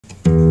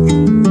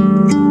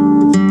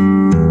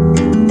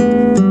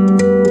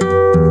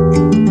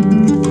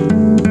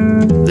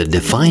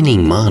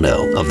defining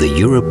motto of the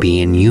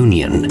European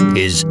Union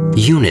is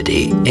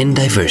unity in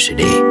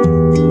diversity.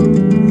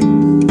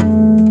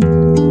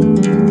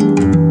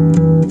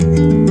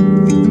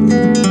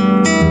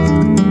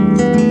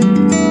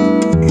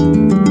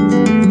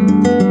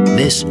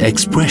 This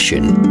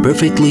expression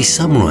perfectly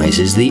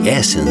summarizes the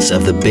essence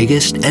of the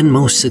biggest and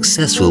most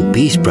successful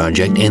peace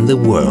project in the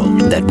world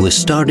that was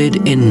started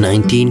in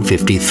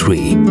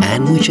 1953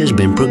 and which has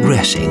been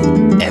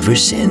progressing ever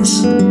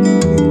since.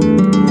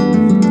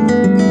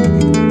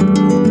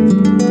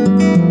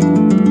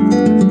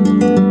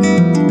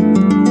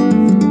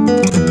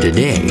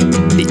 Today,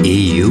 the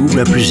EU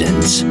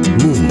represents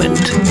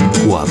movement,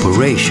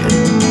 cooperation,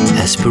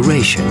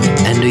 aspiration,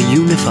 and a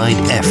unified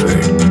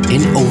effort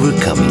in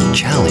overcoming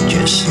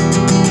challenges.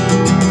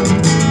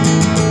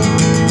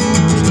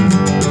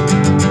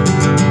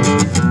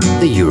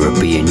 The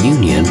European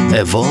Union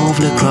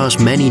evolved across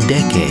many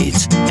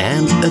decades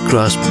and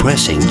across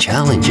pressing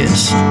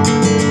challenges.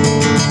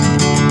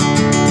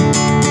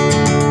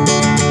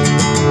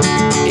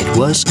 It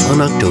was on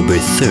October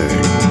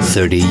 3rd,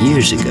 30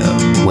 years ago,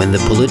 when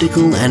the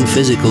political and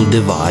physical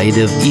divide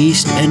of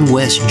East and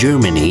West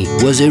Germany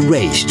was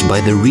erased by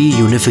the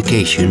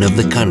reunification of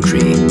the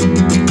country.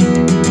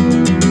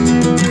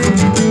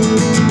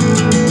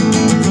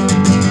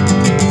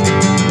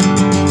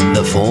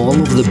 The fall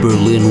of the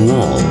Berlin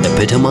Wall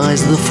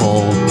epitomized the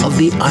fall of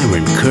the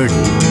Iron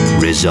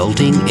Curtain,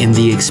 resulting in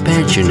the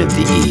expansion of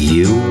the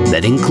EU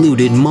that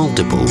included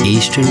multiple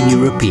Eastern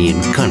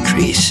European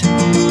countries.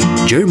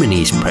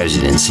 Germany's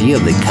presidency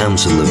of the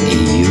Council of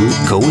EU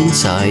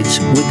coincides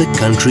with the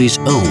country's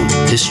own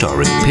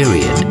historic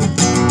period.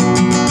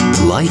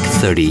 Like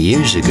 30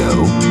 years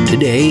ago,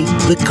 today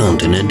the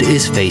continent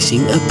is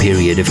facing a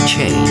period of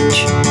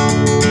change.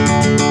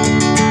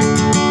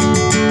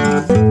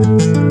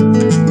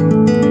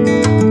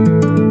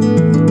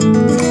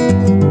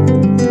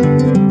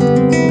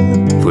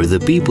 For the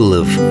people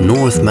of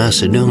North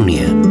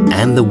Macedonia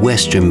and the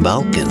Western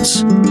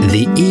Balkans,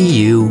 the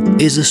EU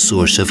is a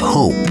source of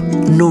hope,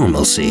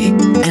 normalcy,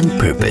 and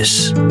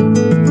purpose.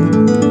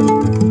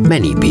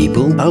 Many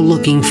people are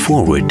looking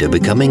forward to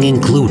becoming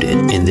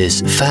included in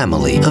this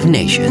family of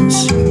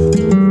nations.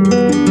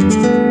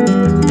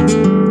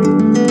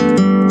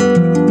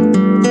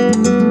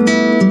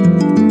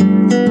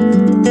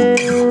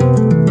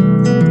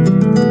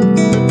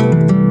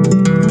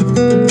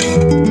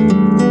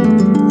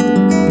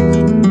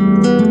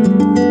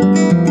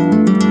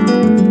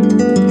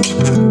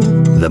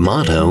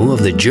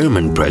 The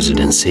German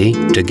presidency,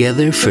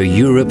 Together for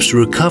Europe's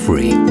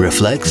Recovery,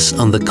 reflects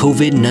on the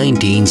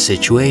COVID-19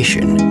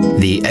 situation,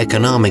 the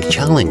economic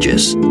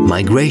challenges,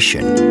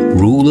 migration,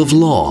 rule of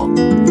law,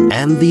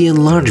 and the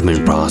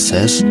enlargement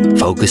process,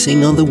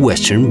 focusing on the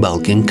Western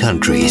Balkan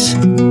countries.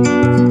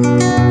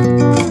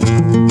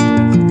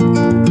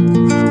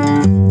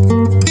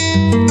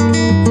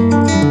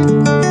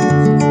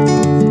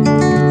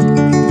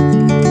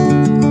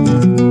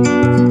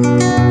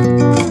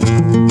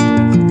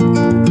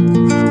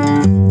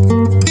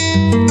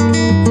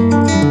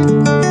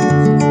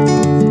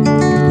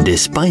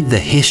 Despite the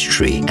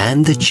history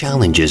and the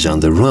challenges on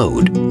the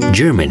road,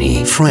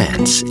 Germany,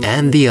 France,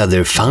 and the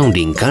other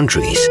founding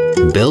countries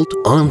built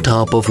on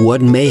top of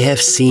what may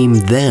have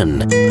seemed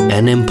then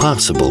an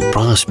impossible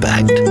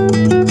prospect.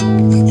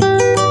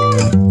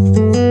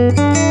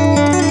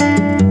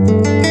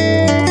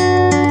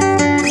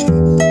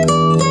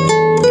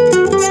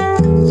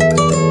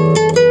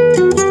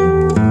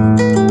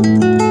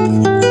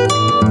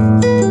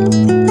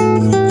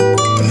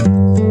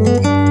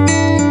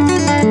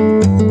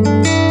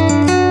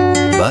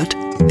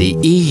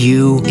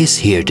 Is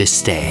here to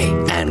stay,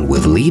 and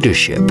with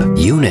leadership,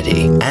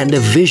 unity, and a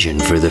vision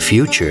for the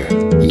future,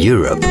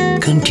 Europe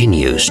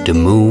continues to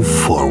move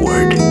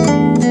forward.